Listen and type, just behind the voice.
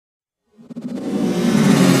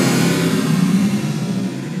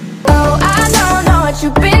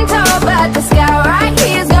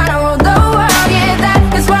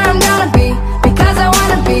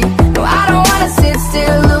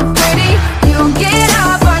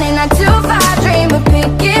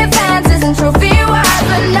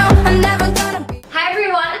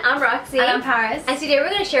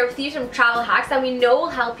you some travel hacks that we know will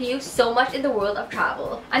help you so much in the world of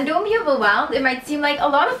travel. And don't be overwhelmed. It might seem like a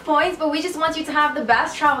lot of points, but we just want you to have the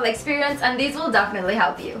best travel experience, and these will definitely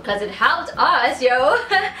help you. Because it helped us, yo!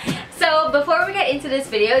 So before we get into this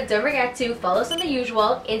video, don't forget to follow us on the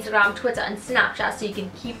usual Instagram, Twitter and Snapchat so you can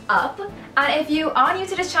keep up. And if you are new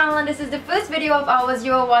to this channel and this is the first video of ours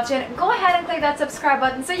you are watching, go ahead and click that subscribe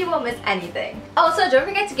button so you won't miss anything. Also, don't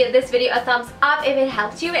forget to give this video a thumbs up if it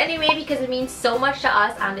helped you in any way, because it means so much to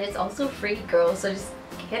us and it's also free, girls, so just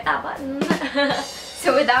hit that button.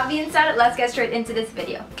 So with that being said, let's get straight into this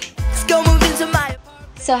video.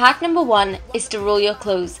 So hack number 1 is to roll your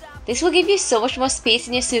clothes. This will give you so much more space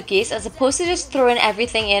in your suitcase as opposed to just throwing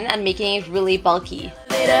everything in and making it really bulky.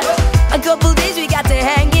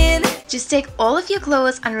 Just take all of your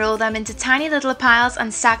clothes and roll them into tiny little piles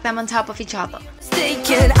and stack them on top of each other.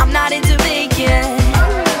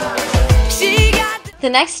 The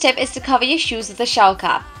next tip is to cover your shoes with a shower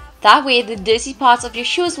cap. That way the dirty parts of your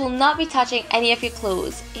shoes will not be touching any of your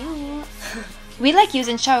clothes. Ew. We like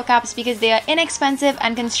using shower caps because they are inexpensive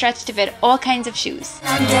and can stretch to fit all kinds of shoes.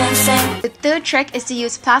 The third trick is to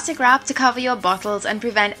use plastic wrap to cover your bottles and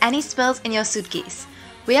prevent any spills in your suitcase.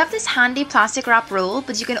 We have this handy plastic wrap roll,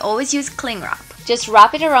 but you can always use cling wrap. Just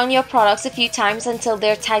wrap it around your products a few times until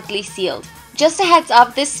they're tightly sealed. Just a heads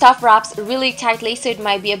up, this stuff wraps really tightly, so it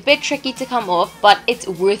might be a bit tricky to come off, but it's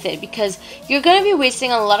worth it because you're going to be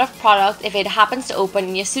wasting a lot of product if it happens to open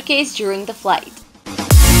in your suitcase during the flight.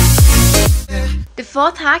 The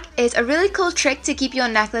fourth hack is a really cool trick to keep your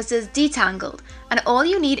necklaces detangled, and all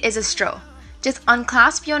you need is a straw. Just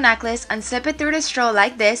unclasp your necklace and slip it through the straw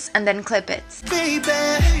like this and then clip it.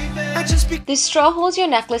 This straw holds your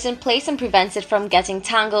necklace in place and prevents it from getting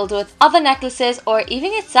tangled with other necklaces or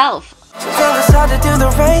even itself.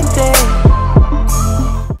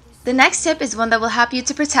 The next tip is one that will help you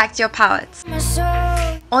to protect your palette.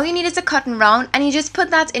 All you need is a cotton round and you just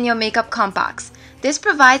put that in your makeup compacts. This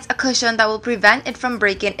provides a cushion that will prevent it from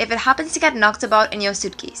breaking if it happens to get knocked about in your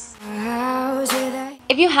suitcase.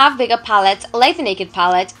 If you have bigger palettes, like the Naked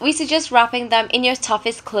palette, we suggest wrapping them in your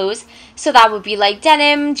toughest clothes, so that would be like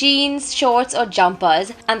denim, jeans, shorts or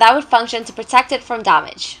jumpers, and that would function to protect it from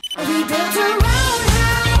damage.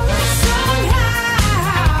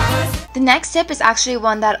 The next tip is actually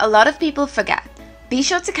one that a lot of people forget. Be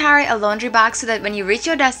sure to carry a laundry bag so that when you reach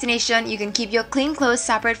your destination, you can keep your clean clothes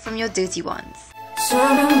separate from your dirty ones.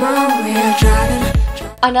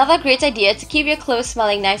 Another great idea to keep your clothes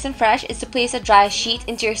smelling nice and fresh is to place a dry sheet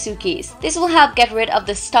into your suitcase. This will help get rid of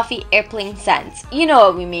the stuffy airplane scent. You know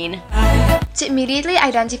what we mean. To immediately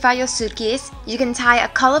identify your suitcase, you can tie a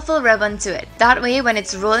colorful ribbon to it. That way, when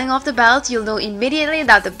it's rolling off the belt, you'll know immediately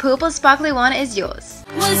that the purple sparkly one is yours.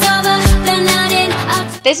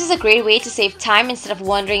 This is a great way to save time instead of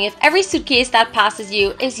wondering if every suitcase that passes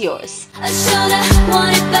you is yours.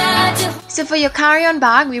 So for your carry-on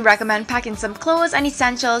bag, we recommend packing some clothes and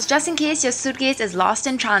essentials just in case your suitcase is lost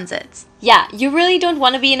in transit. Yeah, you really don't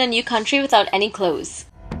want to be in a new country without any clothes.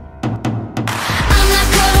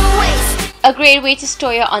 A great way to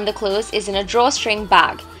store your underclothes is in a drawstring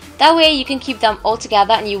bag. That way you can keep them all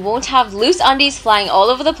together and you won't have loose undies flying all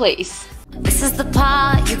over the place. This is the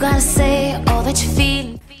part you gotta say all that you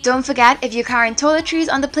feel. Don't forget, if you're carrying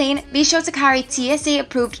toiletries on the plane, be sure to carry TSA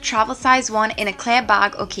approved travel size one in a clear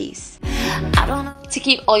bag or case. To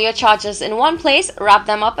keep all your chargers in one place, wrap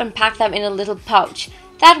them up and pack them in a little pouch.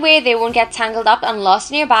 That way they won't get tangled up and lost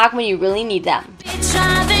in your bag when you really need them.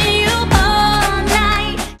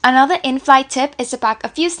 Another in-flight tip is to pack a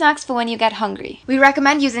few snacks for when you get hungry. We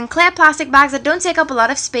recommend using clear plastic bags that don't take up a lot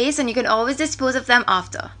of space and you can always dispose of them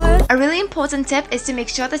after. A really important tip is to make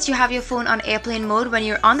sure that you have your phone on airplane mode when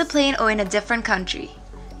you're on the plane or in a different country.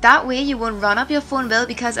 That way you won't run up your phone bill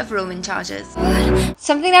because of roaming charges.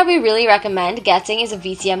 Something that we really recommend getting is a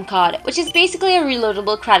VTM card, which is basically a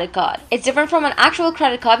reloadable credit card. It's different from an actual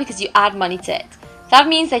credit card because you add money to it. That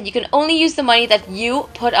means that you can only use the money that you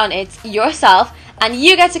put on it yourself, and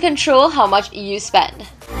you get to control how much you spend.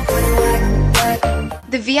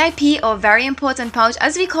 The VIP, or very important pouch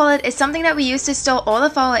as we call it, is something that we use to store all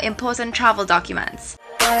of our important travel documents.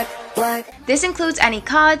 This includes any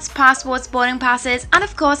cards, passports, boarding passes, and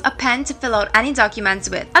of course a pen to fill out any documents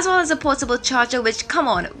with, as well as a portable charger, which, come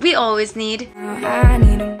on, we always need.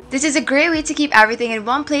 This is a great way to keep everything in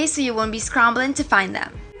one place so you won't be scrambling to find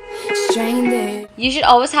them. You should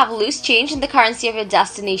always have loose change in the currency of your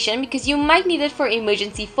destination because you might need it for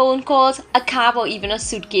emergency phone calls, a cab, or even a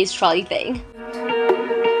suitcase trolley thing.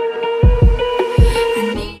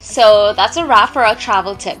 So that's a wrap for our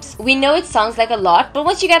travel tips. We know it sounds like a lot, but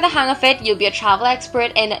once you get the hang of it, you'll be a travel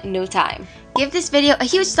expert in no time. Give this video a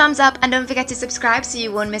huge thumbs up and don't forget to subscribe so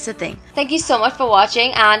you won't miss a thing. Thank you so much for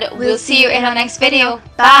watching, and we'll see you in our next video.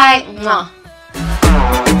 Bye! Mwah.